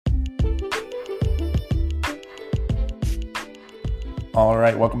All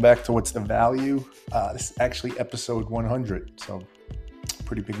right, welcome back to What's the Value? This is actually episode 100, so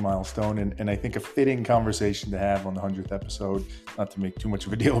pretty big milestone, and I think a fitting conversation to have on the 100th episode, not to make too much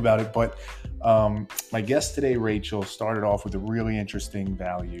of a deal about it, but my guest today, Rachel, started off with a really interesting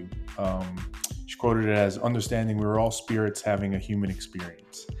value. She quoted it as understanding we were all spirits having a human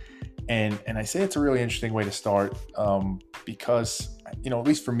experience. And I say it's a really interesting way to start because, at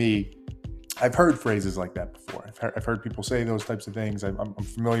least for me, I've heard phrases like that before. I've heard people say those types of things. I'm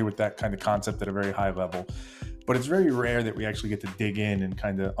familiar with that kind of concept at a very high level, but it's very rare that we actually get to dig in and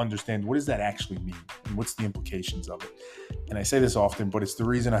kind of understand what does that actually mean and what's the implications of it. And I say this often, but it's the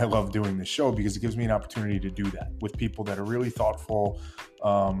reason I love doing this show because it gives me an opportunity to do that with people that are really thoughtful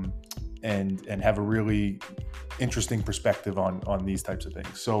and have a really interesting perspective on these types of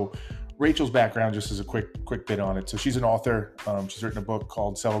things. So Rachel's background, just as a quick bit on it. So she's an author. She's written a book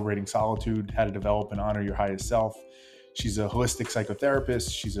called Celebrating Solitude, How to Develop and Honor Your Highest Self. She's a holistic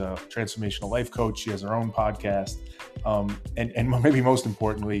psychotherapist. She's a transformational life coach. She has her own podcast. And maybe most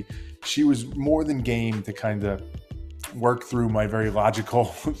importantly, she was more than game to kind of work through my very logical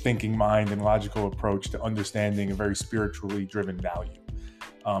thinking mind and logical approach to understanding a very spiritually driven value.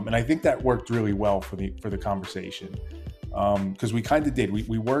 And I think that worked really well for the conversation. Because we kind of did.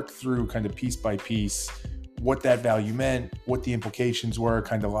 We worked through kind of piece by piece what that value meant, what the implications were,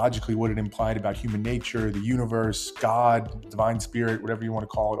 kind of logically what it implied about human nature, the universe, God, divine spirit, whatever you want to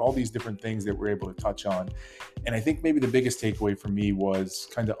call it, all these different things that we're able to touch on. And I think maybe the biggest takeaway for me was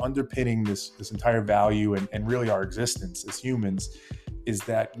kind of underpinning this entire value and really our existence as humans is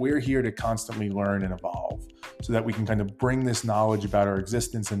that we're here to constantly learn and evolve so that we can kind of bring this knowledge about our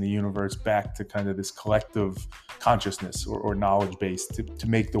existence in the universe back to kind of this collective consciousness or knowledge base to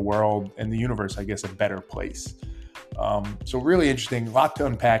make the world and the universe, I guess, a better place. So really interesting, a lot to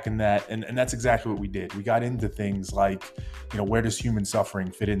unpack in that. And that's exactly what we did. We got into things like, where does human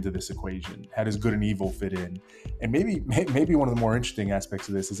suffering fit into this equation? How does good and evil fit in? And maybe one of the more interesting aspects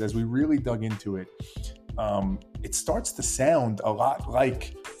of this is as we really dug into it, it starts to sound a lot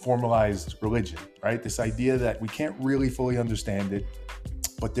like formalized religion, right? This idea that we can't really fully understand it,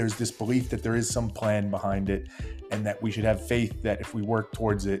 but there's this belief that there is some plan behind it and that we should have faith that if we work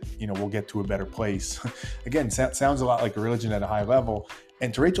towards it, we'll get to a better place. Again, sounds a lot like a religion at a high level.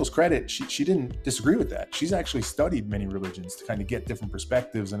 And to Rachel's credit, she didn't disagree with that. She's actually studied many religions to kind of get different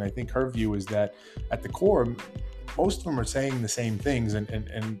perspectives. And I think her view is that at the core, most of them are saying the same things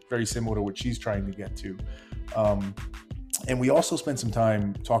and very similar to what she's trying to get to. And we also spent some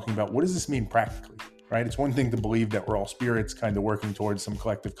time talking about what does this mean practically, right? It's one thing to believe that we're all spirits kind of working towards some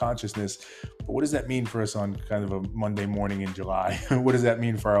collective consciousness, but what does that mean for us on kind of a Monday morning in July? What does that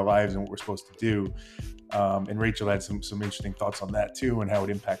mean for our lives and what we're supposed to do? And Rachel had some interesting thoughts on that too, and how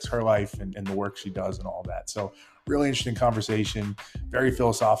it impacts her life and the work she does and all that. So really interesting conversation, very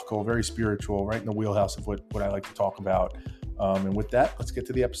philosophical, very spiritual, right in the wheelhouse of what I like to talk about. And with that, let's get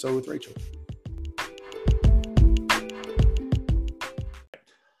to the episode with Rachel.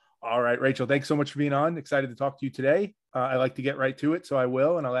 All right, Rachel, thanks so much for being on. Excited to talk to you today. I like to get right to it, so I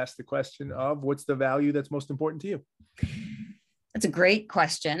will. And I'll ask the question of what's the value that's most important to you? That's a great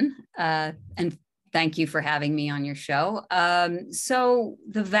question. And thank you for having me on your show. So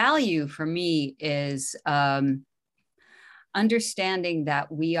the value for me is understanding that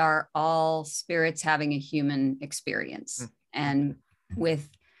we are all spirits having a human experience. And with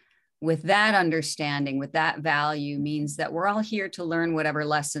that understanding, with that value means that we're all here to learn whatever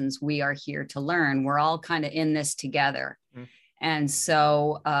lessons we are here to learn. We're all kind of in this together. And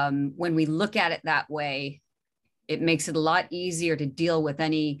so when we look at it that way, it makes it a lot easier to deal with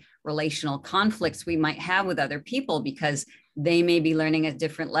any relational conflicts we might have with other people because they may be learning a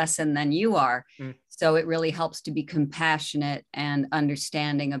different lesson than you are. So it really helps to be compassionate and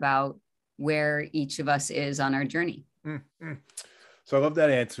understanding about where each of us is on our journey. So I love that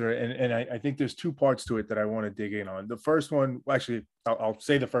answer. And I think there's two parts to it that I want to dig in on. The first one, actually, I'll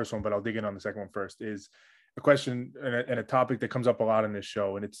say the first one, but I'll dig in on the second one first, is a question and a topic that comes up a lot in this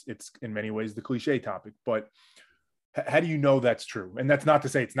show. And it's in many ways the cliche topic, but how do you know that's true? And that's not to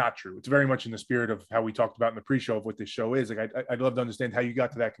say it's not true. It's very much in the spirit of how we talked about in the pre-show of what this show is. Like, I'd love to understand how you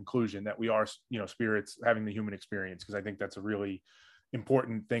got to that conclusion that we are, spirits having the human experience, because I think that's a really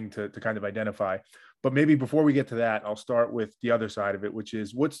important thing to kind of identify. But maybe before we get to that, I'll start with the other side of it, which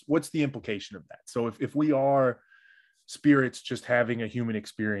is what's the implication of that? So if we are spirits just having a human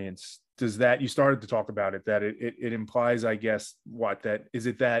experience, does that, you started to talk about it, that it implies, I guess,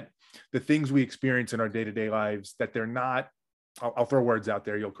 that the things we experience in our day-to-day lives, that they're not, I'll throw words out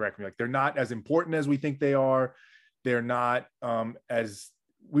there, you'll correct me, like they're not as important as we think they are. They're not as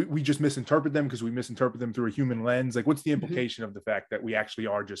we just misinterpret them because we misinterpret them through a human lens? Like, what's the Mm-hmm. implication of the fact that we actually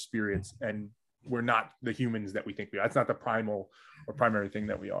are just spirits and we're not the humans that we think we are? That's not the primal or primary thing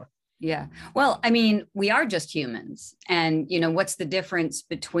that we are. Yeah. Well, I mean, we are just humans. And, you know, what's the difference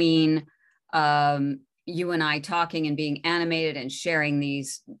between you and I talking and being animated and sharing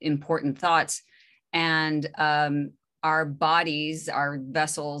these important thoughts, and our bodies, our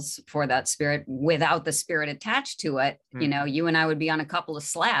vessels for that spirit without the spirit attached to it? You know, you and I would be on a couple of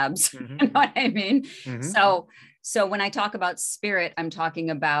slabs. You know what I mean? So when I talk about spirit, I'm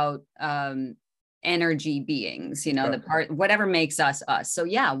talking about energy beings, you know, the part, whatever makes us us. So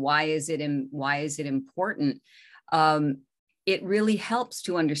yeah, why is it important? It really helps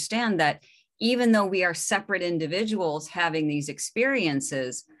to understand that even though we are separate individuals having these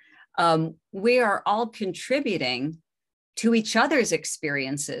experiences, we are all contributing to each other's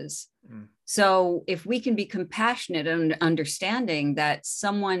experiences. So if we can be compassionate and understanding that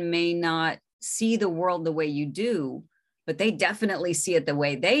someone may not see the world the way you do, but they definitely see it the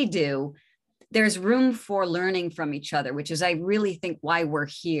way they do, there's room for learning from each other, which is, I really think, why we're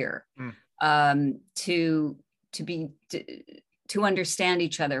here, to understand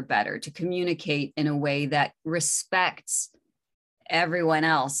each other better, to communicate in a way that respects everyone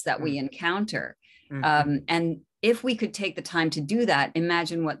else that we encounter. And if we could take the time to do that,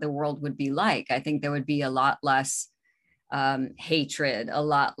 imagine what the world would be like. I think there would be a lot less hatred, a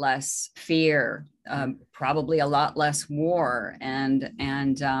lot less fear, probably a lot less war, and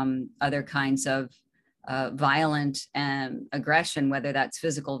other kinds of violent aggression, whether that's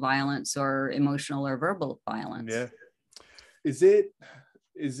physical violence or emotional or verbal violence. Yeah. Is it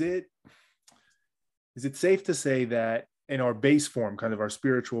safe to say that in our base form, kind of our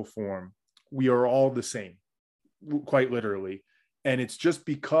spiritual form, we are all the same, quite literally? And it's just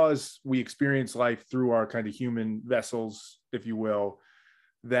because we experience life through our kind of human vessels, if you will,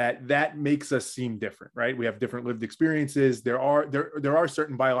 that makes us seem different, right? We have different lived experiences. There are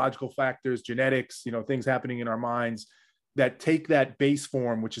certain biological factors, genetics, you know, things happening in our minds that take that base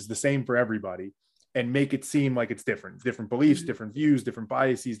form, which is the same for everybody, and make it seem like it's different beliefs, different views, different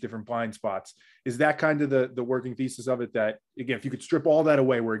biases, different blind spots. Is that kind of the working thesis of it? That, again, if you could strip all that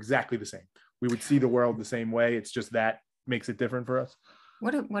away, we're exactly the same. We would see the world the same way. It's just that makes it different for us.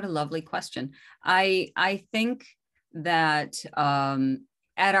 What a lovely question. I think that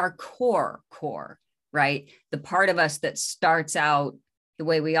at our core, right, the part of us that starts out the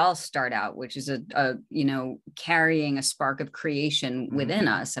way we all start out, which is a you know, carrying a spark of creation within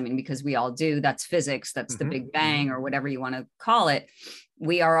us. I mean, because we all do. That's physics. That's the Big Bang, or whatever you want to call it.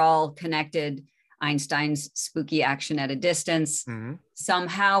 We are all connected. Einstein's spooky action at a distance.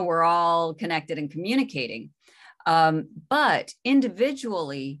 Somehow we're all connected and communicating. But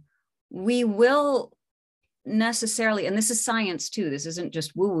individually, we will necessarily, and this is science too, this isn't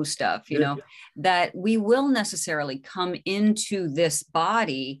just woo-woo stuff, you know, that we will necessarily come into this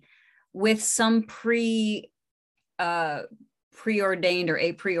body with some preordained or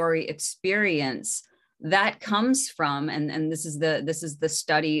a priori experience that comes from, and this is the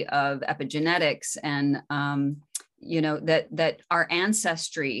study of epigenetics, and you know, that our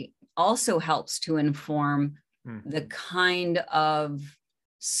ancestry also helps to inform the kind of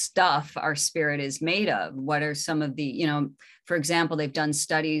stuff our spirit is made of. What are some of the, you know, for example, they've done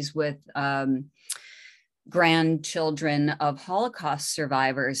studies with grandchildren of Holocaust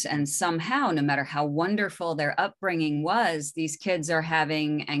survivors, and somehow, no matter how wonderful their upbringing was, these kids are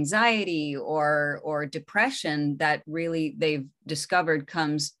having anxiety or depression that really they've discovered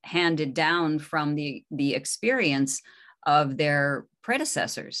comes handed down from the experience of their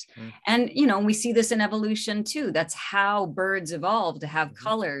predecessors. And, you know, we see this in evolution too. That's how birds evolved, to have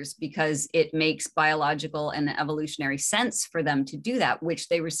colors, because it makes biological and evolutionary sense for them to do that, which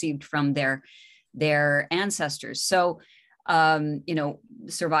they received from their ancestors. So, you know,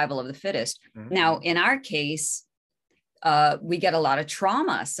 survival of the fittest. Now, in our case, we get a lot of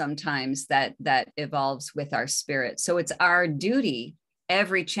trauma sometimes that evolves with our spirit. So it's our duty,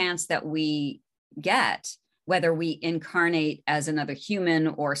 every chance that we get, whether we incarnate as another human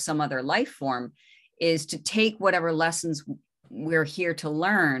or some other life form, is to take whatever lessons we're here to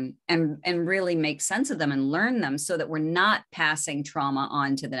learn and really make sense of them and learn them, so that we're not passing trauma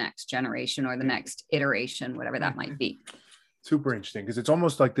on to the next generation or the next iteration, whatever that might be. Super interesting, because it's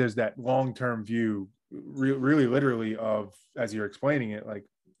almost like there's that long-term view, really literally, of, as you're explaining it, like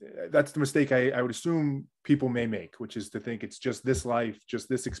that's the mistake I would assume people may make, which is to think it's just this life, just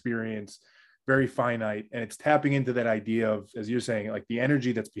this experience, very finite. And it's tapping into that idea of, as you're saying, like the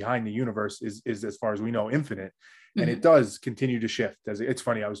energy that's behind the universe is as far as we know, infinite. And it does continue to shift. As it's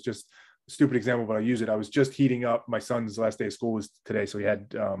funny, I was just stupid example, but I'll use it. I was just heating up, my son's last day of school was today, so he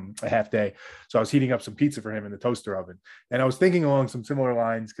had a half day. So I was heating up some pizza for him in the toaster oven. And I was thinking along some similar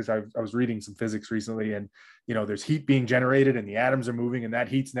lines because I was reading some physics recently, and there's heat being generated and the atoms are moving, and that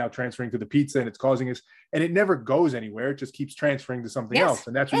heat's now transferring to the pizza, and it's causing us, and it never goes anywhere. It just keeps transferring to something else.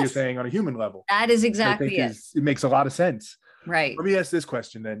 And that's what you're saying on a human level. That is exactly it. It makes a lot of sense. Right. Let me ask this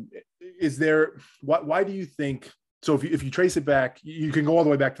question then. Why do you think, so if you trace it back, you can go all the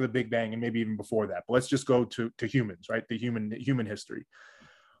way back to the Big Bang and maybe even before that, but let's just go to humans, right? The human history.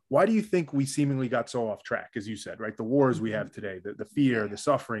 Why do you think we seemingly got so off track, as you said, right? The wars we have today, the fear, the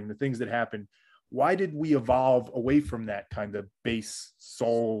suffering, the things that happen. Why did we evolve away from that kind of base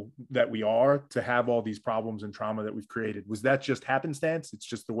soul that we are to have all these problems and trauma that we've created? Was that just happenstance? It's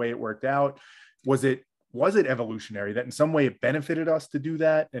just the way it worked out? Was it evolutionary that in some way it benefited us to do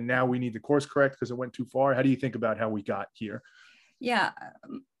that, and now we need to course correct because it went too far? How do you think about how we got here? Yeah,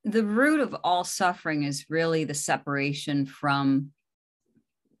 the root of all suffering is really the separation from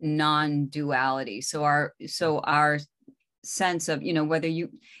non-duality. So our sense of,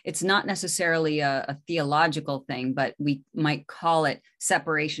 it's not necessarily a theological thing, but we might call it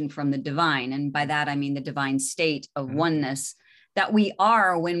separation from the divine. And by that, I mean the divine state of oneness that we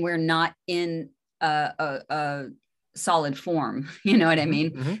are when we're not in a solid form. You know what I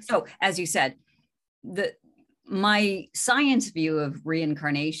mean? Mm-hmm. So as you said, my science view of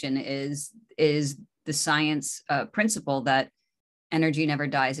reincarnation is the science principle that energy never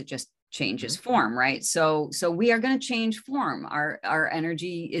dies. It just changes form, right? So we are going to change form. Our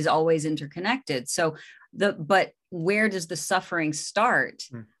energy is always interconnected. So but where does the suffering start?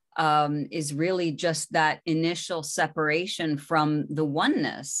 Is really just that initial separation from the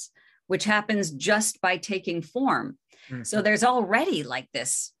oneness, which happens just by taking form. So there's already like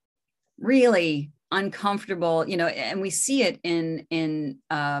this really uncomfortable, and we see it in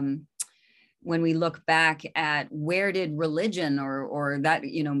when we look back at where did religion or that,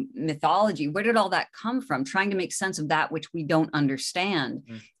 mythology, where did all that come from? Trying to make sense of that which we don't understand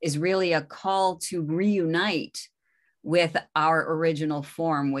is really a call to reunite with our original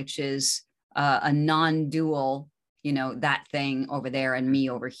form, which is a non-dual, that thing over there and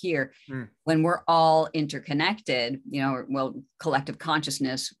me over here. When we're all interconnected, collective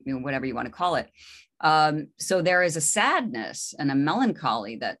consciousness, whatever you want to call it. So there is a sadness and a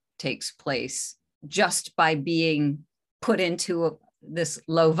melancholy that takes place just by being put into this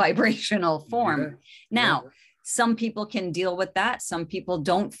low vibrational form. Now, some people can deal with that. Some people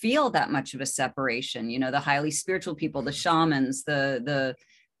don't feel that much of a separation. The highly spiritual people, the shamans, the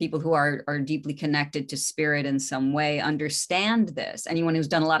people who are deeply connected to spirit in some way understand this. Anyone who's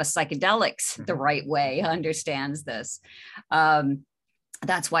done a lot of psychedelics the right way understands this.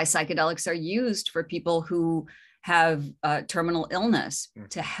 That's why psychedelics are used for people who have terminal illness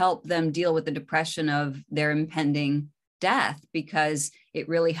to help them deal with the depression of their impending death, because it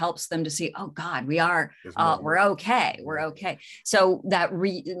really helps them to see, oh God, we're okay. So that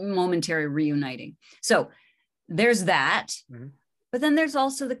momentary reuniting. So there's that, but then there's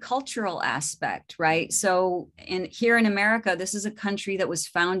also the cultural aspect, right? So here in America, this is a country that was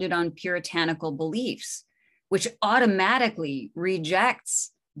founded on puritanical beliefs, which automatically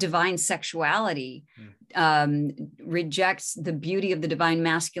rejects divine sexuality, rejects the beauty of the divine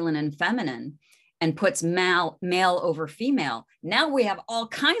masculine and feminine, and puts male over female. Now we have all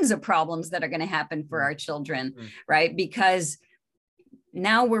kinds of problems that are going to happen for our children, right? Because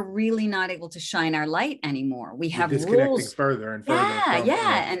now we're really not able to shine our light anymore. We have rules further and further.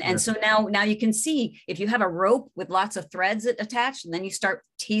 And so now you can see, if you have a rope with lots of threads attached, and then you start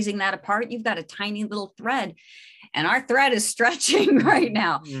teasing that apart, you've got a tiny little thread. And our thread is stretching right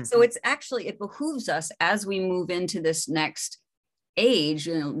now. So it behooves us as we move into this next age,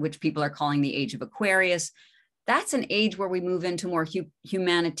 which people are calling the age of Aquarius. That's an age where we move into more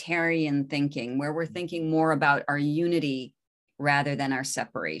humanitarian thinking, where we're thinking more about our unity rather than our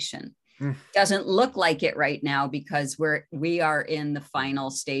separation. Doesn't look like it right now because we are in the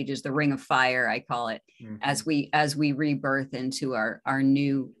final stages, the ring of fire, I call it, as we rebirth into our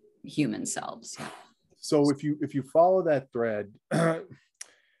new human selves. So if you follow that thread,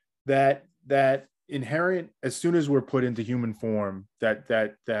 that inherent, as soon as we're put into human form,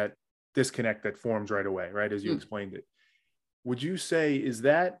 that disconnect that forms right away, right? As you explained it, would you say, is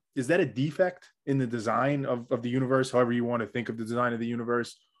that a defect in the design of the universe, however you want to think of the design of the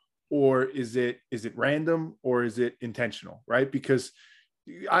universe, or is it random, or is it intentional, right? Because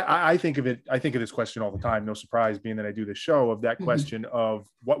I think of this question all the time, no surprise being that I do this show, of that question of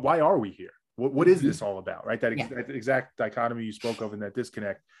why are we here? What is this all about, right? That exact dichotomy you spoke of and that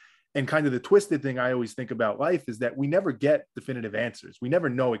disconnect. And kind of the twisted thing I always think about life is that we never get definitive answers. We never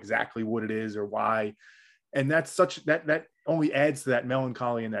know exactly what it is or why. And that's such that only adds to that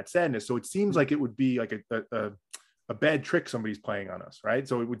melancholy and that sadness. So it seems like it would be like a bad trick somebody's playing on us, right?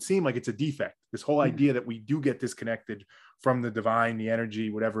 So it would seem like it's a defect. This whole idea that we do get disconnected from the divine, the energy,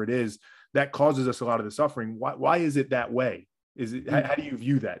 whatever it is, that causes us a lot of the suffering. Why is it that way? Is it, how do you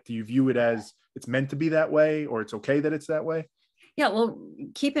view that? Do you view it as it's meant to be that way, or it's okay that it's that way? Yeah, well,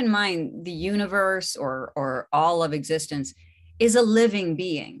 keep in mind the universe or all of existence is a living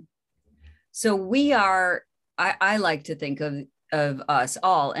being. So we are, I like to think of us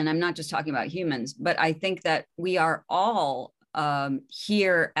all, and I'm not just talking about humans, but I think that we are all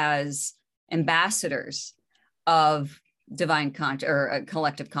here as ambassadors of divine or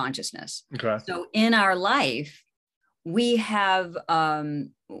collective consciousness. Okay. So in our life, we have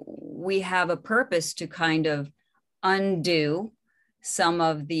a purpose to kind of undo some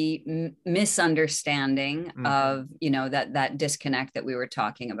of the misunderstanding of, you know, that disconnect that we were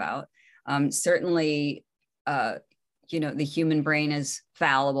talking about. Certainly, you know, the human brain is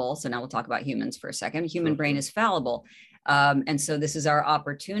fallible. So now we'll talk about humans for a second. Human brain is fallible. And so this is our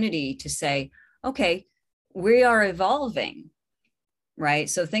opportunity to say, okay, we are evolving, right?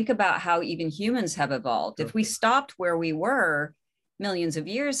 So think about how even humans have evolved. If we stopped where we were millions of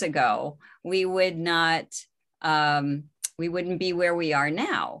years ago, we would not, we wouldn't be where we are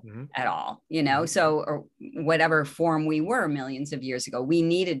now at all, you know? So, or whatever form we were millions of years ago, we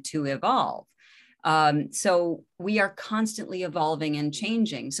needed to evolve. So we are constantly evolving and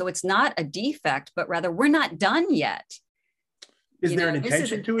changing. So it's not a defect, but rather we're not done yet. Is there an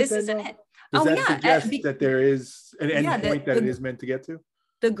intention to it then? Does that suggest that there is an end point that it is meant to get to?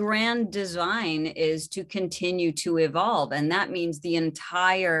 The grand design is to continue to evolve. And that means the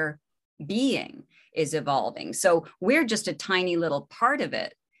entire being is evolving. So we're just a tiny little part of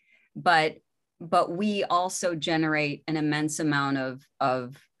it, but we also generate an immense amount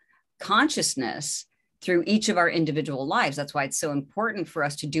of consciousness through each of our individual lives. That's why it's so important for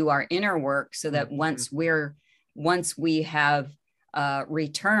us to do our inner work, so that once we have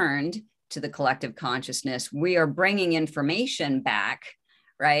returned to the collective consciousness, we are bringing information back,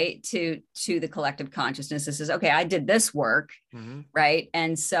 right, to the collective consciousness. This is, okay, I did this work, right?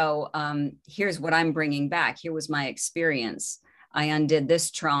 And so here's what I'm bringing back. Here was my experience. I undid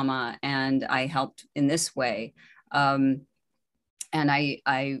this trauma and I helped in this way. And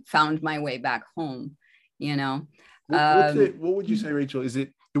I found my way back home, you know. What would you say, Rachel?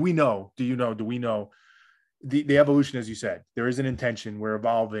 Do we know the evolution, as you said, there is an intention, we're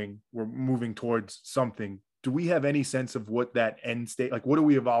evolving, we're moving towards something. Do we have any sense of what that end state, like what are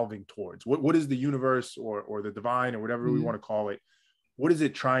we evolving towards? What is the universe or the divine or whatever we want to call it? What is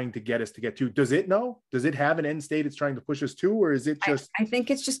it trying to get us to get to? Does it know? Does it have an end state it's trying to push us to, or is it just? I think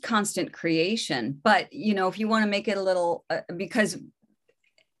it's just constant creation. But, you know, if you want to make it a little, because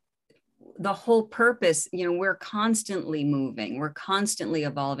the whole purpose, you know, we're constantly moving, we're constantly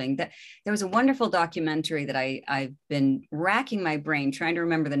evolving. That there was a wonderful documentary that I've been racking my brain trying to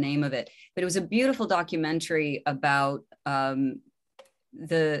remember the name of it, but it was a beautiful documentary about the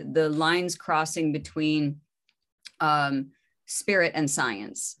lines crossing between spirit and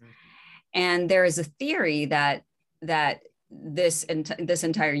science. And there is a theory that this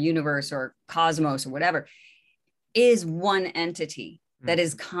entire universe or cosmos or whatever is one entity that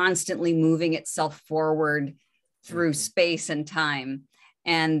is constantly moving itself forward through space and time,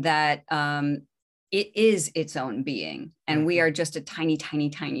 and that it is its own being, and we are just a tiny,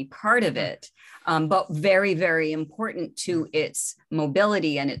 tiny, tiny part of it, but very, very important to its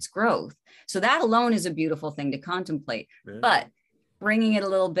mobility and its growth. So that alone is a beautiful thing to contemplate. But bringing it a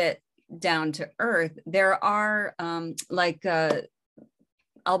little bit down to earth, there are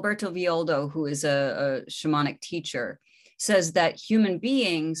Alberto Villoldo, who is a shamanic teacher, says that human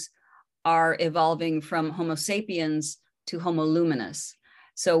beings are evolving from Homo sapiens to Homo luminous.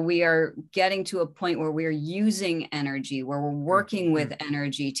 So we are getting to a point where we're using energy, where we're working with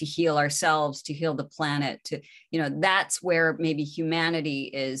energy to heal ourselves, to heal the planet, to, you know, that's where maybe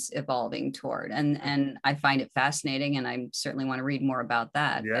humanity is evolving toward. And I find it fascinating, and I certainly want to read more about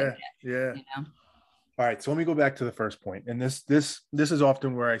that. Yeah. You know? All right, so let me go back to the first point. And this is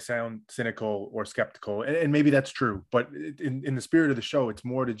often where I sound cynical or skeptical, and maybe that's true. But in the spirit of the show, it's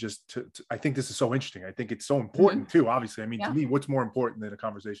more to just I think this is so interesting. I think it's so important too. Obviously, I mean, to me, what's more important than a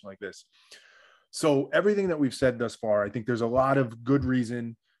conversation like this? So everything that we've said thus far, I think there's a lot of good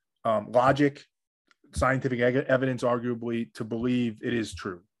reason, logic, scientific evidence, arguably, to believe it is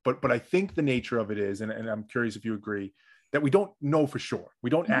true. But I think the nature of it is, and I'm curious if you agree, that we don't know for sure. We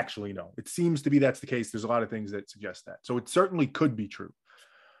don't actually know. It seems to be that's the case. There's a lot of things that suggest that. So it certainly could be true.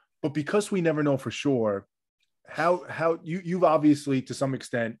 But because we never know for sure, how you've obviously, to some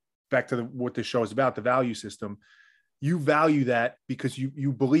extent, back to what this show is about, the value system, you value that because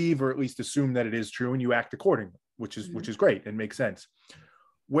you believe, or at least assume, that it is true, and you act accordingly, which is great and makes sense.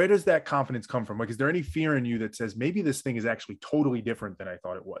 Where does that confidence come from? Like, is there any fear in you that says maybe this thing is actually totally different than I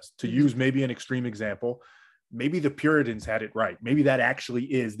thought it was? To use maybe an extreme example, maybe the Puritans had it right. Maybe that actually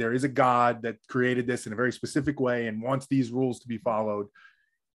is, there is a God that created this in a very specific way and wants these rules to be followed.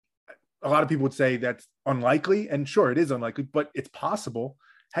 A lot of people would say that's unlikely, and sure, it is unlikely, but it's possible.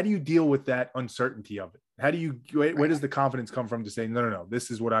 How do you deal with that uncertainty of it? How do you, where does the confidence come from to say, no,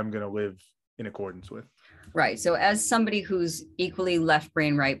 this is what I'm going to live in accordance with? Right. So as somebody who's equally left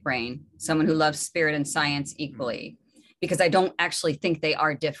brain, right brain, someone who loves spirit and science equally, because I don't actually think they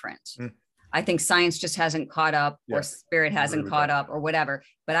are different. I think science just hasn't caught up, or spirit hasn't caught up, or whatever,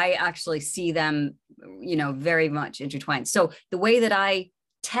 but I actually see them, very much intertwined. So the way that I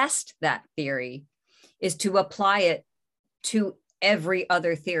test that theory is to apply it to every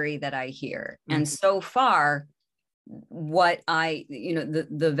other theory that I hear. And so far, what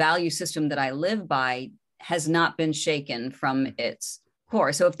the value system that I live by has not been shaken from its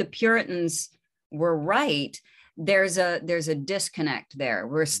core. So if the Puritans were right, there's a disconnect there.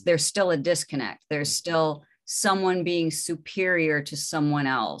 There's still a disconnect. There's still someone being superior to someone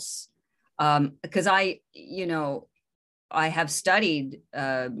else. Because I have studied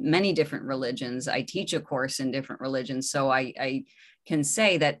many different religions. I teach a course in different religions. So I can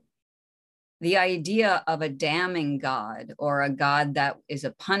say that the idea of a damning God, or a God that is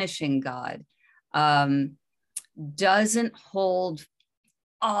a punishing God, doesn't hold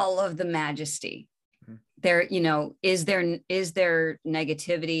all of the majesty. There, is there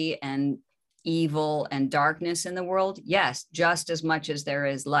negativity and evil and darkness in the world? Yes, just as much as there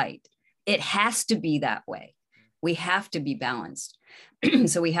is light. It has to be that way. We have to be balanced.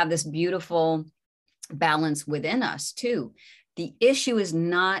 So we have this beautiful balance within us too. The issue is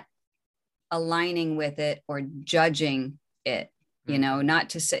not aligning with it or judging it, not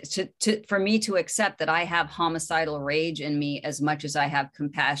to say, for me to accept that I have homicidal rage in me as much as I have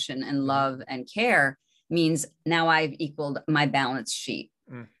compassion and love and care means now I've equaled my balance sheet,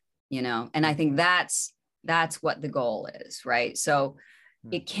 and I think that's what the goal is, right? So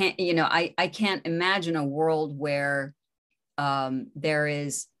it can't, I can't imagine a world where there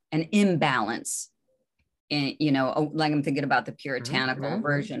is an imbalance in, like I'm thinking about the puritanical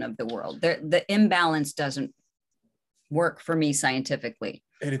version of the world. The imbalance doesn't work for me scientifically.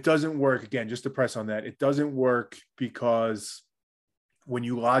 And it doesn't work, again, just to press on that, it doesn't work because when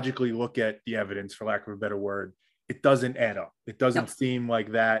you logically look at the evidence, for lack of a better word, it doesn't add up. It doesn't seem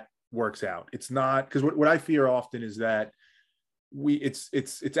like that works out. It's not, because what I fear often is that it's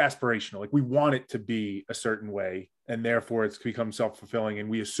aspirational. Like, we want it to be a certain way, and therefore it's become self-fulfilling, and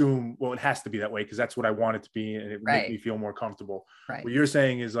we assume, well, it has to be that way because that's what I want it to be, and it makes me feel more comfortable. Right. What you're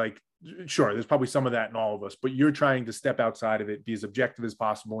saying is, like, sure, there's probably some of that in all of us, but you're trying to step outside of it, be as objective as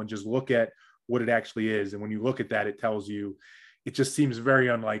possible, and just look at what it actually is. And when you look at that, it tells you, it just seems very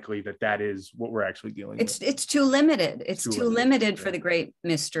unlikely that is what we're actually dealing with. It's too limited. It's too limited for the great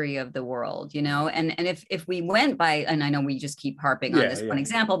mystery of the world, and if we went by, and I know we just keep harping on this one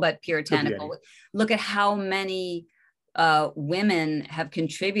example, but puritanical, look at how many women have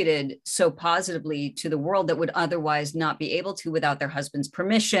contributed so positively to the world that would otherwise not be able to without their husband's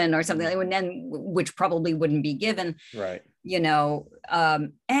permission or something, which probably wouldn't be given. Right.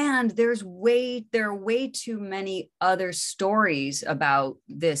 And there are way too many other stories about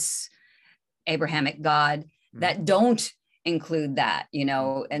this Abrahamic God that don't include that,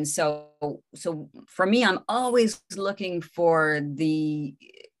 and so for me, I'm always looking for the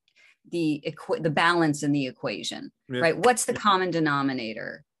balance in the equation, right? What's the common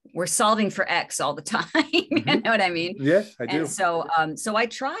denominator? We're solving for X all the time. You know what I mean? Yes, I do. And so I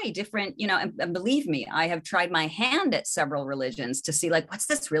try different, and believe me, I have tried my hand at several religions to see, like, what's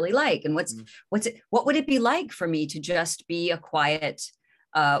this really like? And what would it be like for me to just be a quiet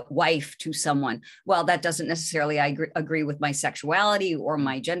wife to someone? Well, that doesn't necessarily agree with my sexuality or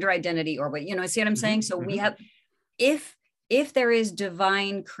my gender identity, or what, see what I'm saying? So we have, if there is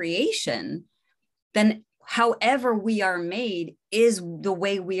divine creation, then however we are made is the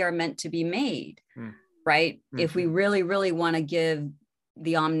way we are meant to be made, right? If we really, really want to give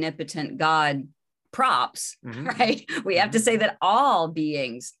the omnipotent God props, right? We have to say that all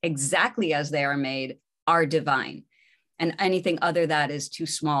beings, exactly as they are made, are divine. And anything other that is too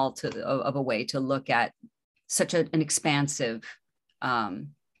small of a way to look at such an expansive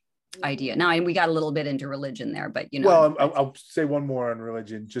idea. Now, and we got a little bit into religion there, but Well, I'll say one more on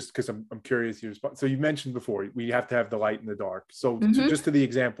religion, just because I'm curious your response. So you mentioned before, we have to have the light and the dark. So just to the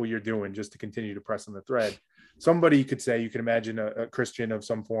example you're doing, just to continue to press on the thread, somebody could say, you can imagine a Christian of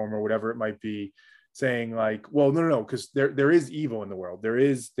some form or whatever it might be, saying like, well, no, because there is evil in the world. There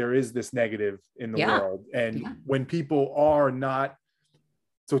is this negative in the world. And when people are not,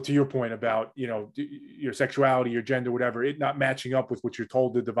 so to your point about, your sexuality, your gender, whatever, it not matching up with what you're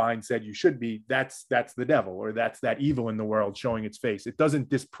told the divine said you should be, that's the devil, or that's that evil in the world showing its face. It doesn't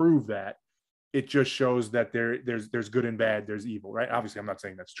disprove that. It just shows that there's good and bad, there's evil, right? Obviously, I'm not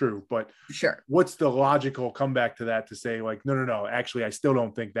saying that's true, but sure. What's the logical comeback to that to say like, no, actually, I still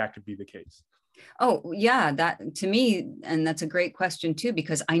don't think that could be the case? Oh, yeah, that to me, and that's a great question too,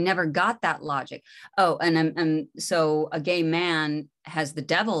 because I never got that logic. Oh, and so a gay man has the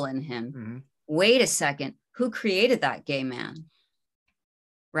devil in him. Wait a second, who created that gay man?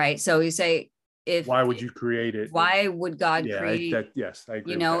 Right. So you say, why would you create it? Why would God create? I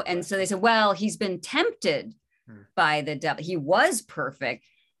agree. And so they said, well, he's been tempted by the devil. He was perfect.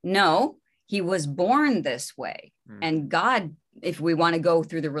 No, he was born this way. And God, if we want to go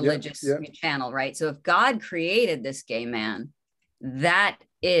through the religious channel, right? So if God created this gay man, that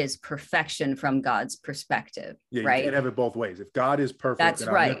is perfection from God's perspective, right? You can't have it both ways. If God is perfect and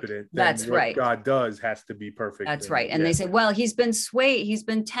omnipotent, then what God does has to be perfect. That's right. And they say, well, he's been swayed, he's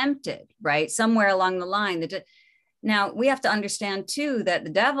been tempted, right? Somewhere along the line. Now we have to understand too, that the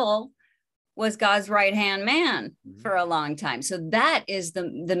devil was God's right-hand man for a long time. So that is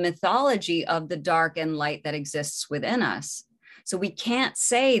the mythology of the dark and light that exists within us. So we can't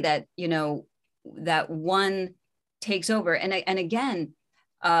say that, that one takes over. And again,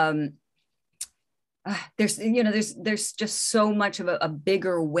 there's just so much of a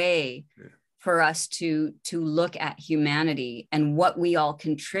bigger way for us to look at humanity and what we all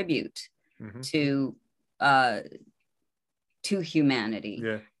contribute to humanity.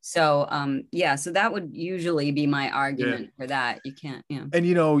 So so that would usually be my argument for that. You can't, And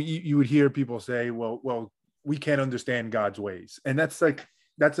you would hear people say, well, we can't understand God's ways. And that's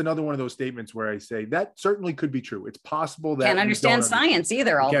another one of those statements where I say that certainly could be true. It's possible that can't understand science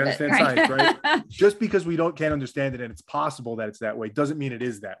either. Can't understand science, right? Just because we can't understand it and it's possible that it's that way doesn't mean it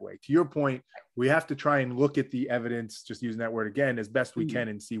is that way. To your point, we have to try and look at the evidence, just using that word again, as best we can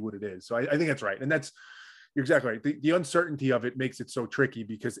and see what it is. So I think that's right. And you're exactly right. The uncertainty of it makes it so tricky,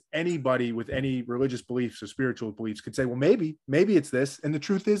 because anybody with any religious beliefs or spiritual beliefs could say, well, maybe it's this. And the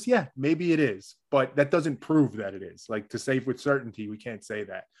truth is, maybe it is, but that doesn't prove that it is. Like, to say with certainty, we can't say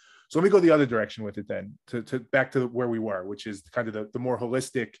that. So let me go the other direction with it then, to back to where we were, which is kind of the more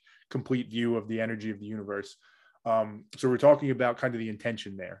holistic, complete view of the energy of the universe. So we're talking about kind of the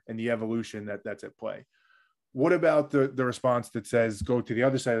intention there and the evolution that's at play. What about the response that says, go to the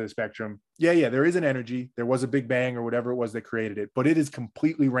other side of the spectrum? There is an energy. There was a big bang or whatever it was that created it, but it is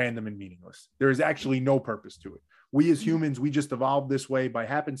completely random and meaningless. There is actually no purpose to it. We as humans, we just evolved this way by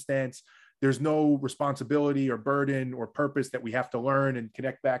happenstance. There's no responsibility or burden or purpose that we have to learn and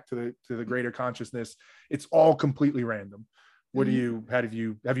connect back to the greater consciousness. It's all completely random. What have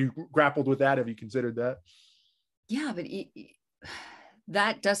you grappled with that? Have you considered that? Yeah, but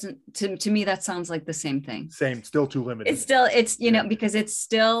that doesn't, to me, that sounds like the same thing. Still too limited. It's because it's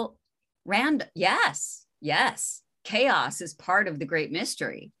still random. Yes. Chaos is part of the great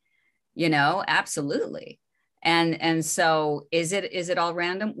mystery, absolutely. And so is it all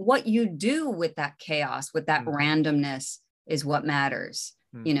random? What you do with that chaos, with that randomness, is what matters.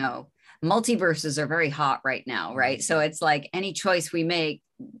 Multiverses are very hot right now, right? So it's like any choice we make,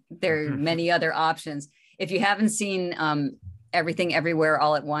 there are many other options. If you haven't seen Everything Everywhere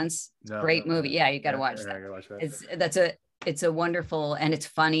All at Once, great movie. Yeah, you got to watch that. Watch that. It's a wonderful, and it's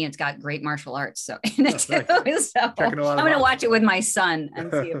funny. It's got great martial arts. So, I'm going to watch it with my son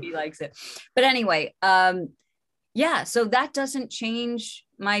and see if he likes it. But anyway, so that doesn't change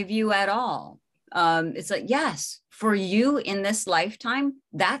my view at all. It's like, yes, for you in this lifetime,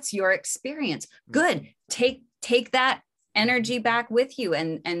 that's your experience. Good. Take that energy back with you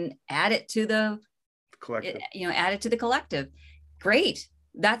and add it to the collective. Add it to the collective. Great.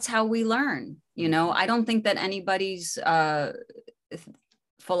 That's how we learn. I don't think that anybody's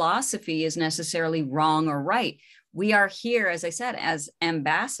philosophy is necessarily wrong or right. We are here, as I said, as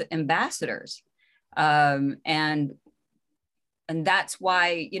ambassadors. And that's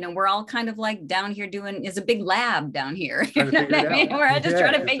why, we're all kind of like down here is a big lab down here. You know what I mean? We're just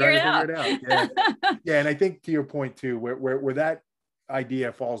trying to figure it out. Yeah. And I think to your point too, where that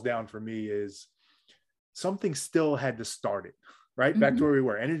idea falls down for me is something still had to start it, right? Back to where we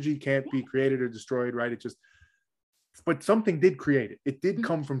were. Energy can't be created or destroyed, right? It just, but something did create it. It did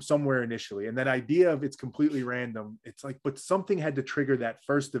come from somewhere initially. And that idea of it's completely random, it's like, but something had to trigger that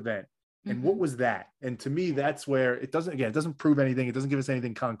first event. And what was that? And to me, that's where it doesn't prove anything. It doesn't give us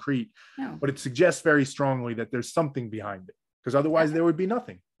anything concrete, but it suggests very strongly that there's something behind it, because otherwise there would be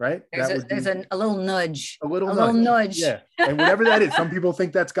nothing, right? There's a little nudge. A little nudge. Yeah. And whatever that is, some people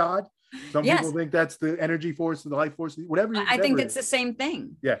think that's God. Some people think that's the energy force, the life force, whatever. I think it's the same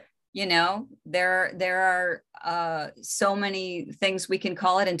thing. Yeah. You know, there are so many things we can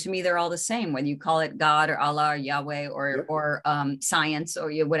call it, and to me, they're all the same. Whether you call it God or Allah or Yahweh or science or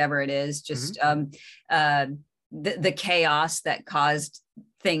whatever it is, just the chaos that caused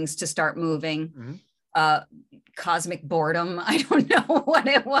things to start moving. Cosmic boredom. I don't know what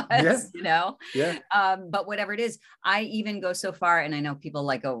it was, you know? Yeah. But whatever it is, I even go so far, and I know people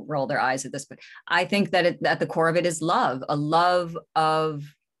like roll their eyes at this, but I think that at the core of it is love, a love of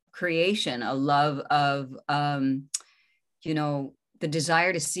creation, a love of, you know, the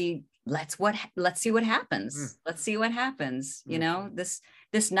desire to see, let's see what happens. Let's see what happens. You know, this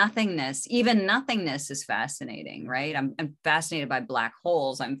nothingness, even nothingness is fascinating, right? I'm fascinated by black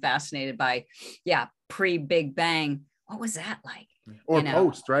holes. I'm fascinated by, pre-Big Bang. What was that like? Or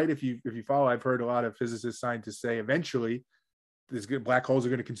post, right? If you follow, I've heard a lot of physicists, scientists say eventually black holes are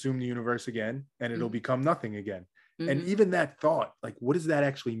going to consume the universe again, and it'll become nothing again. And even that thought, like, what does that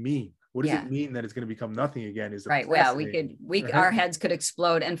actually mean? What does it mean that it's going to become nothing again? Is right. Well, our heads could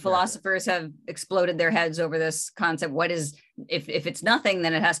explode, and philosophers have exploded their heads over this concept. What is, if it's nothing,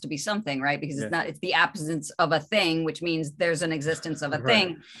 then it has to be something, right? Because it's the absence of a thing, which means there's an existence of a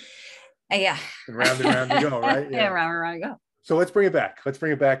thing. And round and round you go, right? Round and round you go. So let's bring it back. Let's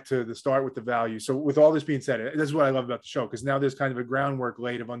bring it back to the start with the value. So with all this being said, this is what I love about the show, because now there's kind of a groundwork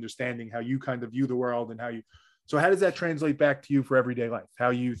laid of understanding how you kind of view the world and how you. So how does that translate back to you for everyday life? How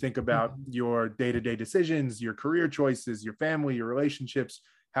you think about your day-to-day decisions, your career choices, your family, your relationships?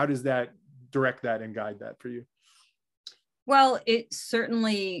 How does that direct that and guide that for you? Well, it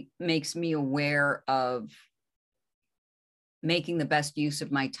certainly makes me aware of making the best use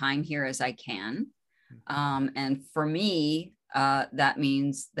of my time here as I can. And for me,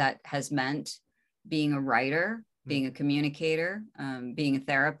 that has meant being a writer, being a communicator, being a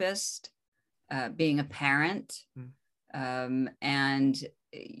therapist, being a parent, and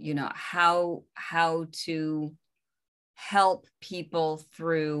you know, how to help people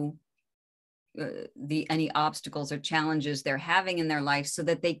through any obstacles or challenges they're having in their life, so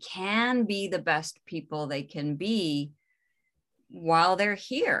that they can be the best people they can be while they're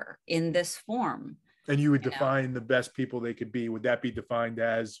here in this form. And you would define the best people they could be. Would that be defined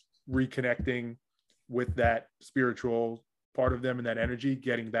as reconnecting with that spiritual part of them and that energy,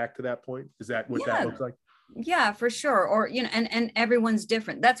 getting back to that point? Is that what that looks like? Yeah, for sure. Or, you know, and everyone's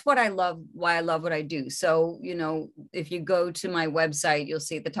different. That's what I love, why I love what I do. So, you know, if you go to my website, you'll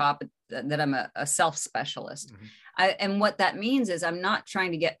see at the top that I'm a self-specialist. And what that means is I'm not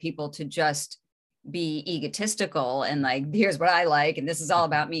trying to get people to just be egotistical and like, here's what I like, and this is all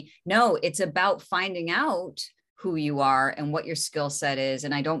about me. No, it's about finding out who you are and what your skill set is.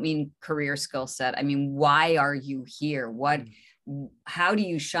 And I don't mean career skill set. I mean, why are you here? How do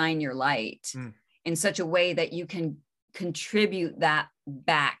you shine your light in such a way that you can contribute that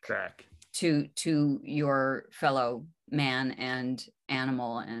back to your fellow man and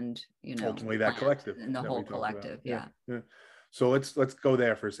animal, and, you know, ultimately that collective and the whole collective. Yeah. So let's go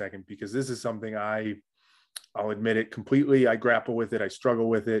there for a second, because this is something I'll admit it completely. I grapple with it. I struggle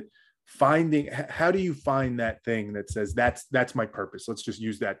with it. How do you find that thing that says that's my purpose? Let's just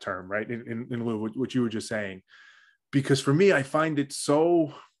use that term, right? In lieu of what you were just saying, because for me, I find it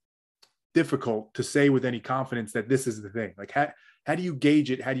so difficult to say with any confidence that this is the thing. Like, how do you gauge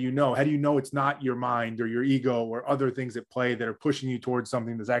it? How do you know? How do you know it's not your mind or your ego or other things at play that are pushing you towards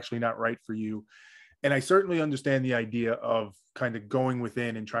something that's actually not right for you? And I certainly understand the idea of kind of going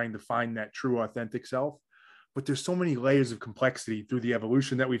within and trying to find that true, authentic self. But there's so many layers of complexity through the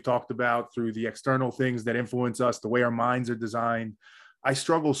evolution that we've talked about, through the external things that influence us, the way our minds are designed. I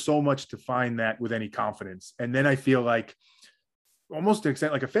struggle so much to find that with any confidence. And then I feel like, almost to an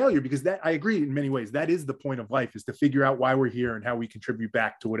extent, like a failure, because that, I agree in many ways, that is the point of life, is to figure out why we're here and how we contribute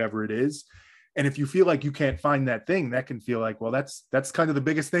back to whatever it is. And if you feel like you can't find that thing, that can feel like, well, that's kind of the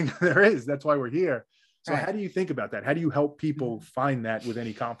biggest thing there is. That's why we're here. So how do you think about that? How do you help people find that with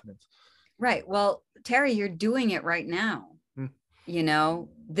any confidence? Right. Well, Terry, you're doing it right now. You know,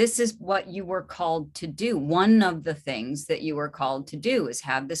 this is what you were called to do. One of the things that you were called to do is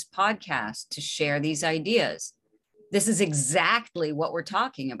have this podcast to share these ideas. This is exactly what we're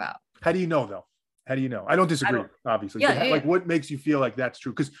talking about. How do you know, though? How do you know? I don't disagree, obviously. Yeah, like, what makes you feel like that's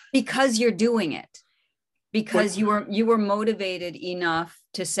true? Because you're doing it. because you were motivated enough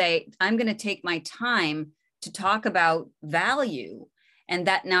to say, I'm going to take my time to talk about value. And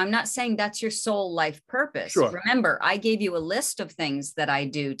that, now I'm not saying that's your sole life purpose. Sure. Remember, I gave you a list of things that I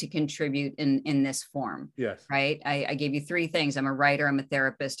do to contribute in this form. Yes. Right. I gave you 3 things. I'm a writer, I'm a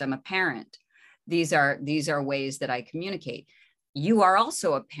therapist, I'm a parent. These are ways that I communicate. You are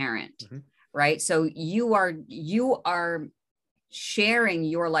also a parent, right? So you are sharing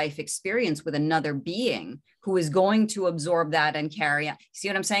your life experience with another being who is going to absorb that and carry on. See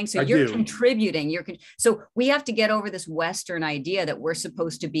what I'm saying? So you're contributing. So we have to get over this Western idea that we're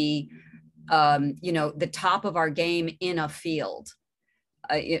supposed to be, the top of our game in a field.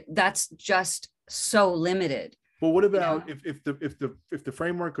 That's just so limited. Well, what about if the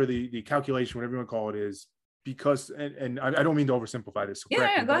framework or the calculation, whatever you want to call it, is because, and I don't mean to oversimplify this. So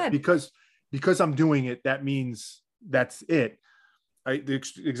go ahead. Because I'm doing it, that means that's it. The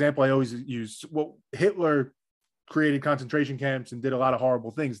example I always use, well, Hitler created concentration camps and did a lot of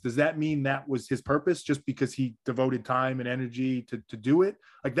horrible things. Does that mean that was his purpose just because he devoted time and energy to do it?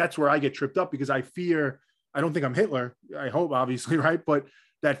 Like, that's where I get tripped up, because I don't think I'm Hitler. I hope, obviously, right? But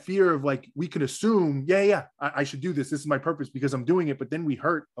that fear of, like, we can assume, I should do this. This is my purpose because I'm doing it. But then we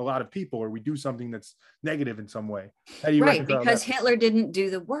hurt a lot of people, or we do something that's negative in some way. How do you reconcile because that? Hitler didn't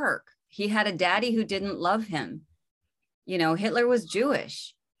do the work. He had a daddy who didn't love him. Hitler was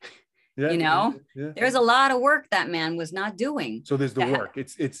Jewish. There's a lot of work that man was not doing. So there's the work.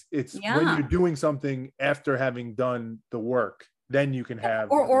 It's when you're doing something after having done the work, then you can have,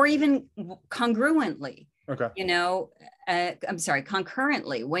 or even congruently. Okay. I'm sorry,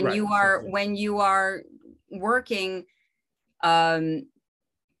 concurrently, when you are working, when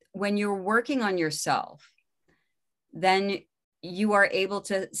you're working on yourself, then you are able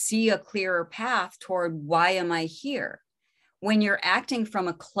to see a clearer path toward, why am I here? When you're acting from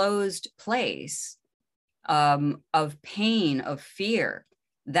a closed place of pain, of fear,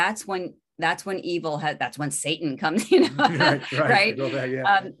 that's when evil that's when Satan comes, right?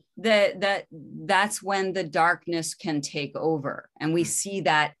 That's when the darkness can take over. And we see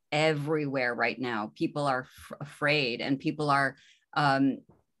that everywhere right now. People are afraid, and people are,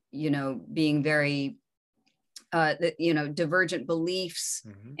 being very, divergent beliefs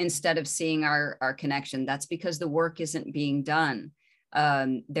instead of seeing our connection. That's because the work isn't being done.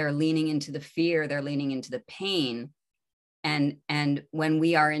 They're leaning into the fear, they're leaning into the pain. And when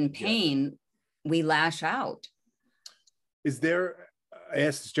we are in pain, we lash out. I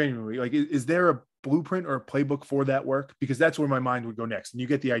ask this genuinely, like, is there a blueprint or a playbook for that work? Because that's where my mind would go next. And you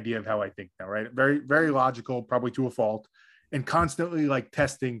get the idea of how I think now, right? Very, very logical, probably to a fault, and constantly, like,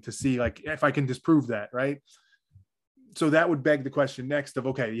 testing to see, like, if I can disprove that, right? So that would beg the question next of,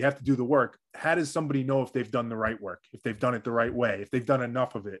 okay, you have to do the work. How does somebody know if they've done the right work, if they've done it the right way, if they've done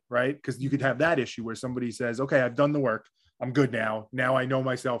enough of it, right? Because you could have that issue where somebody says, okay, I've done the work, I'm good now. Now I know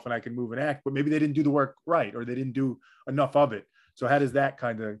myself and I can move and act, but maybe they didn't do the work right, or they didn't do enough of it. So how does that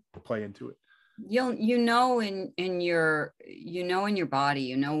kind of play into it? In your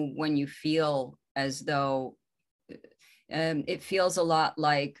body, when you feel as though it feels a lot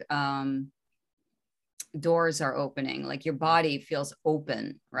like doors are opening, like your body feels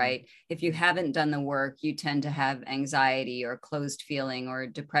open, right? If you haven't done the work, you tend to have anxiety or closed feeling or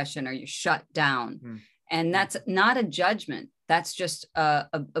depression, or you're shut down. And that's not a judgment. That's just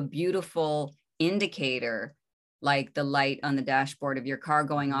a beautiful indicator, like the light on the dashboard of your car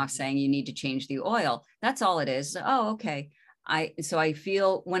going off saying you need to change the oil. That's all it is. Oh, okay.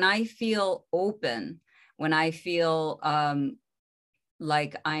 When I feel open, when I feel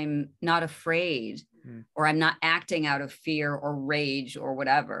like I'm not afraid, or I'm not acting out of fear or rage or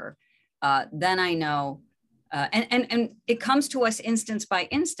whatever, then I know, and it comes to us instance by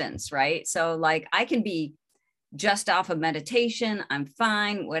instance, right? So, like, I can be just off of meditation, I'm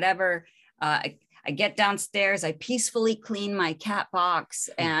fine, whatever. I get downstairs, I peacefully clean my cat box,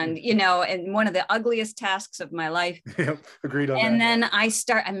 and and one of the ugliest tasks of my life. Yep, agreed on and that. then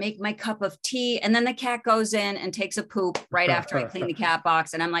I make my cup of tea, and then the cat goes in and takes a poop right after I clean the cat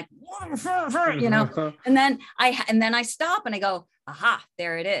box, and I'm like, and then I stop and I go, aha,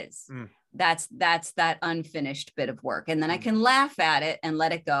 there it is. That's that unfinished bit of work, and then I can laugh at it and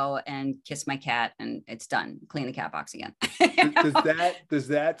let it go and kiss my cat, and it's done. Clean the cat box again. Does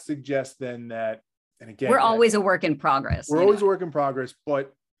that suggest then that? And again, we're always a work in progress. We're always a work in progress,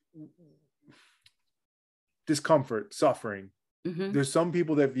 but discomfort, suffering. There's some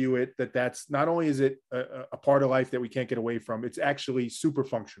people that view it that's not only is it a part of life that we can't get away from, it's actually super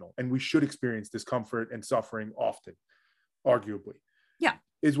functional, and we should experience discomfort and suffering often, arguably. Yeah.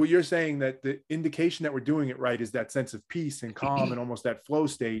 Is what you're saying, that the indication that we're doing it right is that sense of peace and calm and almost that flow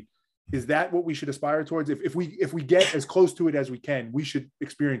state. Is that what we should aspire towards? If we get as close to it as we can, we should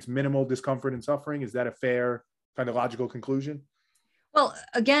experience minimal discomfort and suffering. Is that a fair kind of logical conclusion? Well,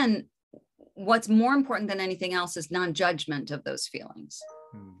 again, what's more important than anything else is non-judgment of those feelings.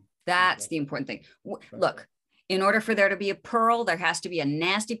 That's the important thing. Look, in order for there to be a pearl, there has to be a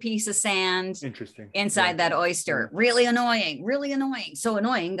nasty piece of sand inside that oyster. Really annoying, really annoying. So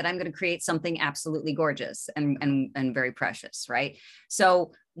annoying that I'm going to create something absolutely gorgeous and very precious, right?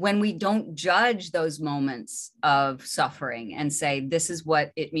 So when we don't judge those moments of suffering and say, this is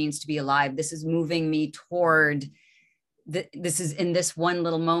what it means to be alive, this is moving me toward, this is in this one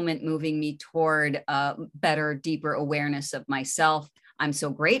little moment moving me toward better, deeper awareness of myself. I'm so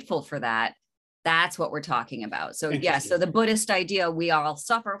grateful for that. That's what we're talking about. So yes, so the Buddhist idea, we all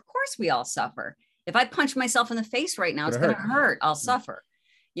suffer. Of course we all suffer. If I punch myself in the face right now, it's going to hurt. I'll suffer,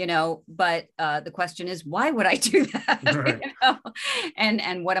 you know, but the question is, why would I do that? Right. You know?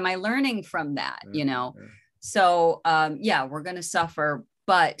 And what am I learning from that? You know? So yeah, we're going to suffer,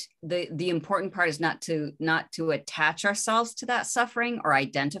 but the important part is not to attach ourselves to that suffering or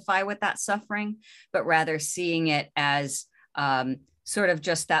identify with that suffering, but rather seeing it as sort of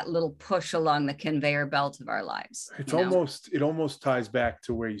just that little push along the conveyor belt of our lives. It almost ties back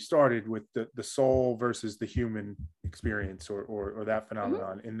to where you started with the soul versus the human experience or that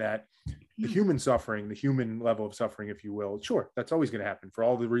phenomenon, in that the human suffering, the human level of suffering, if you will, sure, that's always going to happen for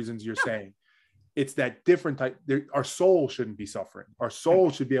all the reasons you're saying. It's that different type. Our soul shouldn't be suffering. Our soul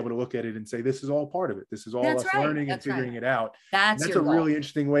should be able to look at it and say, this is all part of it. This is all us learning and figuring it out. That's a really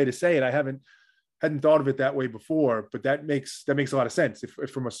interesting way to say it. I hadn't thought of it that way before, but that makes a lot of sense. If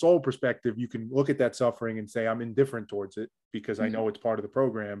from a soul perspective, you can look at that suffering and say, I'm indifferent towards it because I know it's part of the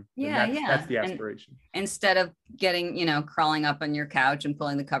program. That's the aspiration. And instead of getting, crawling up on your couch and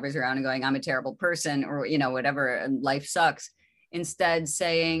pulling the covers around and going, I'm a terrible person, or, whatever, life sucks. Instead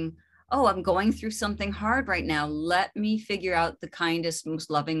saying, oh, I'm going through something hard right now. Let me figure out the kindest, most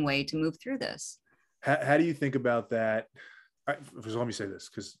loving way to move through this. How do you think about that? Let me say this,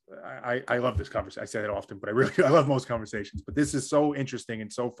 because I love this conversation. I say that often, but I love most conversations, but this is so interesting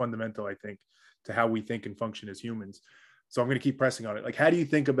and so fundamental, I think, to how we think and function as humans. So I'm going to keep pressing on it. Like, how do you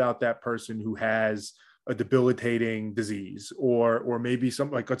think about that person who has a debilitating disease, or maybe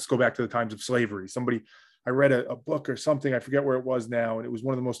something like, let's go back to the times of slavery. I read a book or something, I forget where it was now, and it was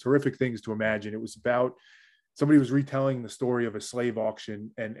one of the most horrific things to imagine. It was about somebody was retelling the story of a slave auction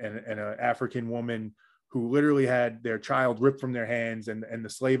and an African woman who literally had their child ripped from their hands, and the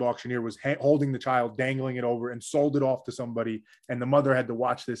slave auctioneer was holding the child, dangling it over, and sold it off to somebody, and the mother had to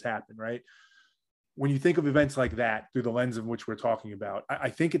watch this happen, right? When you think of events like that through the lens of which we're talking about, I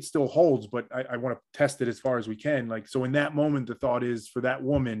think it still holds, but I want to test it as far as we can. Like, so in that moment, the thought is for that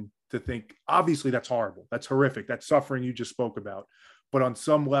woman to think, obviously that's horrible, that's horrific, that suffering you just spoke about. But on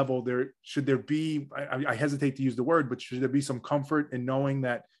some level, should there be, I hesitate to use the word, but should there be some comfort in knowing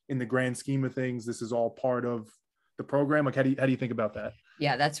that in the grand scheme of things, this is all part of the program? Like, how do you think about that?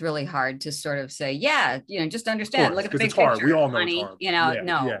 Yeah, that's really hard to sort of say, just understand, look at the big picture. Hard. We all know honey, it's hard.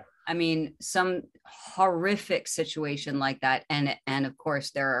 No. Yeah. I mean, some horrific situation like that. And of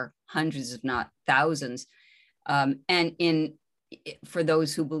course, there are hundreds, if not thousands. And for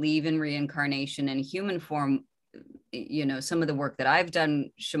those who believe in reincarnation in human form, some of the work that I've done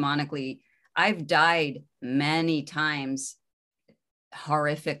shamanically, I've died many times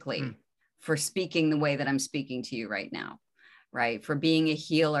horrifically for speaking the way that I'm speaking to you right now, right? For being a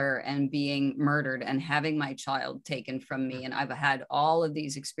healer and being murdered and having my child taken from me. And I've had all of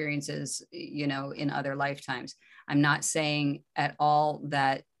these experiences, in other lifetimes. I'm not saying at all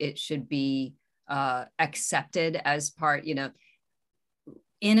that it should be accepted as part,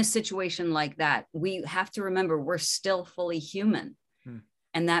 in a situation like that, we have to remember we're still fully human.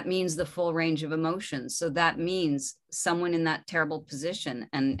 And that means the full range of emotions. So that means someone in that terrible position,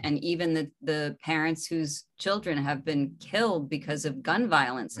 and even the parents whose children have been killed because of gun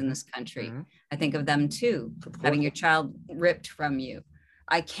violence in this country. I think of them too, having your child ripped from you.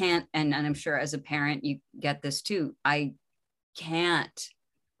 I can't, and I'm sure as a parent, you get this too. I can't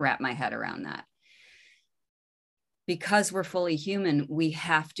wrap my head around that. Because we're fully human, we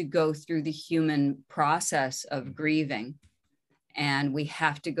have to go through the human process of grieving. And we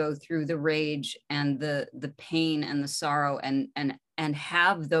have to go through the rage and the pain and the sorrow and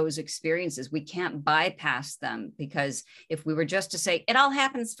have those experiences. We can't bypass them, because if we were just to say it all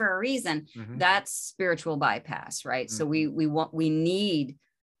happens for a reason, that's spiritual bypass, right? So we need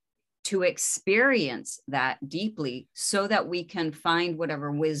to experience that deeply so that we can find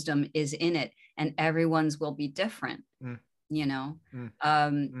whatever wisdom is in it, and everyone's will be different,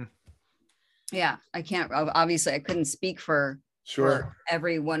 Yeah, I can't, obviously I couldn't speak for Sure. for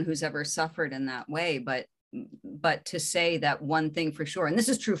everyone who's ever suffered in that way. But to say that one thing for sure, and this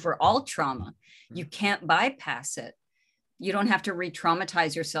is true for all trauma, you can't bypass it. You don't have to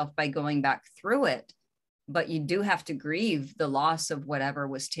re-traumatize yourself by going back through it, but you do have to grieve the loss of whatever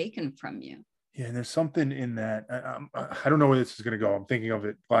was taken from you. Yeah, and there's something in that. I don't know where this is going to go. I'm thinking of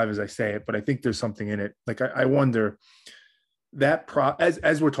it live as I say it, but I think there's something in it. Like I wonder that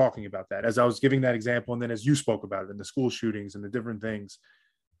as we're talking about that, as I was giving that example, and then as you spoke about it, and the school shootings and the different things,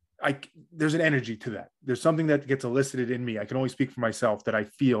 there's an energy to that. There's something that gets elicited in me. I can only speak for myself, that I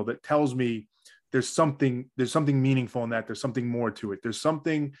feel, that tells me there's something meaningful in that. There's something more to it. There's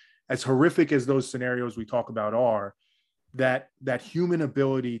something, as horrific as those scenarios we talk about are, that human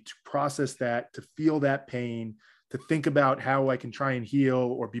ability to process that, to feel that pain, to think about how I can try and heal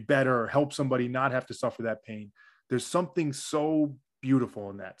or be better or help somebody not have to suffer that pain. There's something so beautiful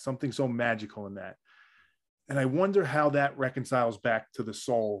in that, something so magical in that. And I wonder how that reconciles back to the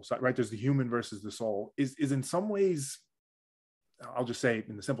soul, right? There's the human versus the soul. Is in some ways, I'll just say it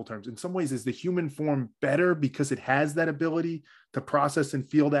in the simple terms, in some ways, is the human form better because it has that ability to process and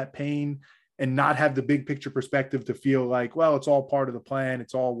feel that pain and not have the big picture perspective to feel like, well, it's all part of the plan.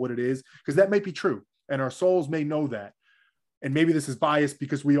 It's all what it is. Because that might be true. And our souls may know that. And maybe this is biased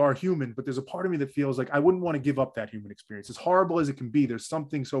because we are human, but there's a part of me that feels like I wouldn't want to give up that human experience. As horrible as it can be, there's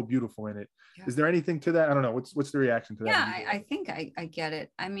something so beautiful in it. Yeah. Is there anything to that? I don't know. What's the reaction to that? Yeah, I think I get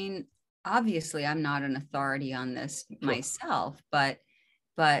it. I mean, obviously I'm not an authority on this myself, but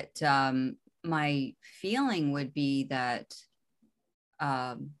my feeling would be that,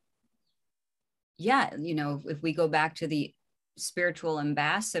 yeah, you know, if we go back to the spiritual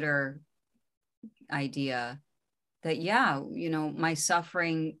ambassador idea, that, yeah, you know, my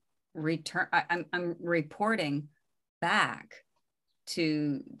suffering return, I'm reporting back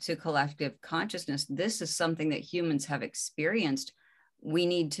to collective consciousness. This is something that humans have experienced. We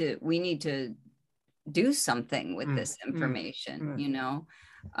need to do something with this information, you know,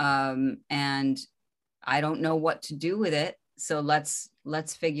 and I don't know what to do with it. So let's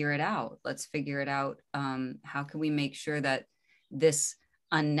figure it out. Let's figure it out. How can we make sure that this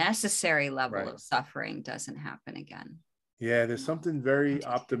unnecessary level of suffering doesn't happen again? Yeah, there's something very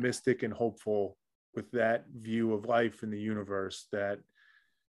optimistic and hopeful with that view of life in the universe, that,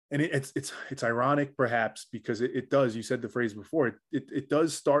 and it's ironic perhaps because it does, you said the phrase before, it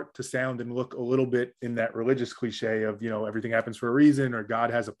does start to sound and look a little bit in that religious cliche of, you know, everything happens for a reason or God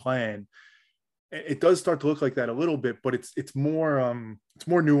has a plan. It does start to look like that a little bit, but it's more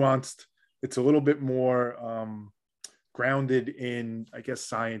nuanced. It's a little bit more grounded in, I guess,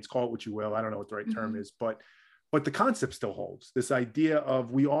 science, call it what you will. I don't know what the right term is, but the concept still holds. This idea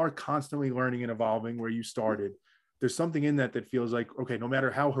of we are constantly learning and evolving, where you started. There's something in that feels like, okay, no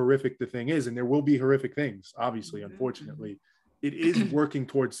matter how horrific the thing is, and there will be horrific things, obviously, unfortunately, it is working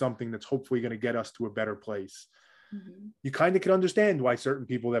towards something that's hopefully going to get us to a better place. You kind of can understand why certain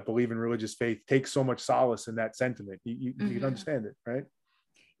people that believe in religious faith take so much solace in that sentiment. You can understand it, right?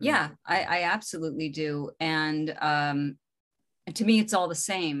 Yeah, I absolutely do. And to me, it's all the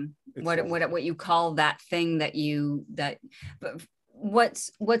same. What you call that thing but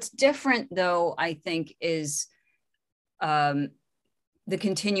what's different though, I think, is the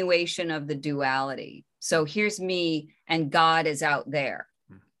continuation of the duality. So here's me and God is out there.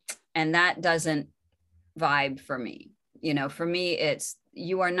 And that doesn't vibe for me. You know, for me, it's,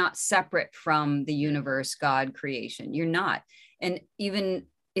 you are not separate from the universe, God, creation. You're not. And even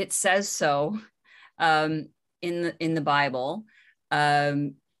it says so in the Bible.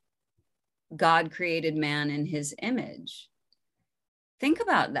 God created man in his image. Think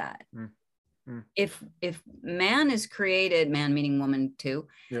about that. If man is created, man meaning woman too,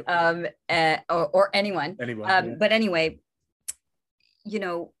 or anyone. But anyway, you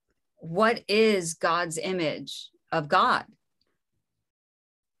know, what is God's image of God?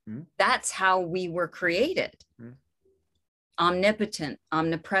 That's how we were created. Omnipotent,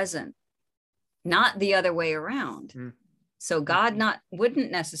 omnipresent, not the other way around. So God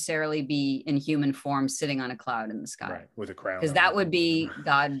wouldn't necessarily be in human form sitting on a cloud in the sky, with a crown, because that would be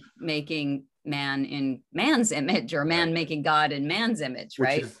God making man in man's image, or man making God in man's image,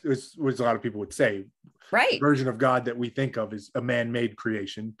 right? Which a lot of people would say. The version of God that we think of is a man-made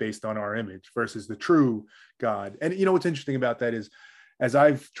creation based on our image versus the true God. And you know what's interesting about that is, as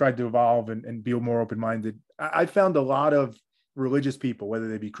I've tried to evolve and be more open-minded, I found a lot of religious people, whether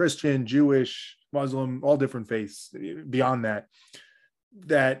they be Christian, Jewish, Muslim, all different faiths beyond that,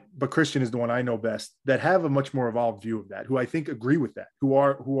 but Christian is the one I know best, that have a much more evolved view of that, who I think agree with that, who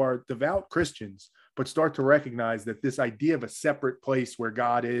are devout Christians, but start to recognize that this idea of a separate place where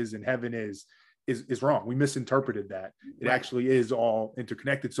God is and heaven is is wrong. We misinterpreted that. It Right. actually is all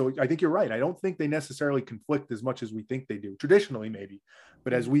interconnected. So I think you're right. I don't think they necessarily conflict as much as we think they do traditionally, maybe,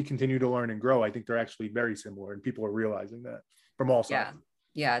 but as we continue to learn and grow, I think they're actually very similar, and people are realizing that from all sides.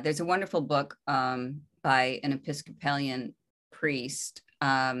 Yeah. There's a wonderful book by an Episcopalian priest.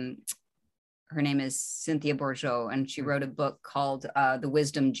 Her name is Cynthia Bourgeot, and she wrote a book called The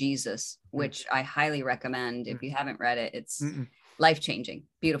Wisdom Jesus, which I highly recommend. If you haven't read it, it's life-changing,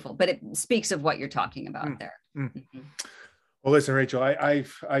 beautiful, but it speaks of what you're talking about there. Well, listen, Rachel,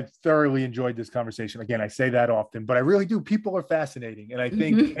 I've thoroughly enjoyed this conversation. Again, I say that often, but I really do. People are fascinating. And I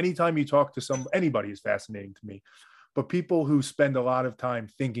think anytime you talk to anybody is fascinating to me. But people who spend a lot of time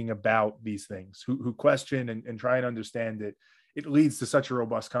thinking about these things, who question and try and understand it, it leads to such a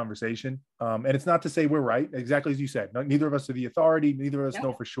robust conversation. And it's not to say we're right, exactly as you said. Neither of us are the authority. Neither of us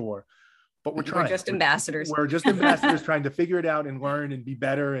know for sure. But we're trying. We're just ambassadors. We're just ambassadors trying to figure it out and learn and be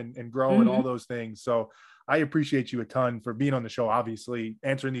better and grow and all those things. So I appreciate you a ton for being on the show, obviously,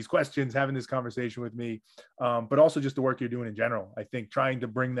 answering these questions, having this conversation with me, but also just the work you're doing in general. I think trying to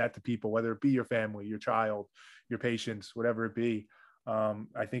bring that to people, whether it be your family, your child, your patients, whatever it be.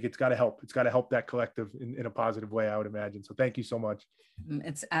 I think it's got to help. It's got to help that collective in a positive way, I would imagine. So thank you so much.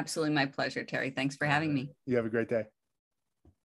 It's absolutely my pleasure, Terry. Thanks for having me. You have a great day.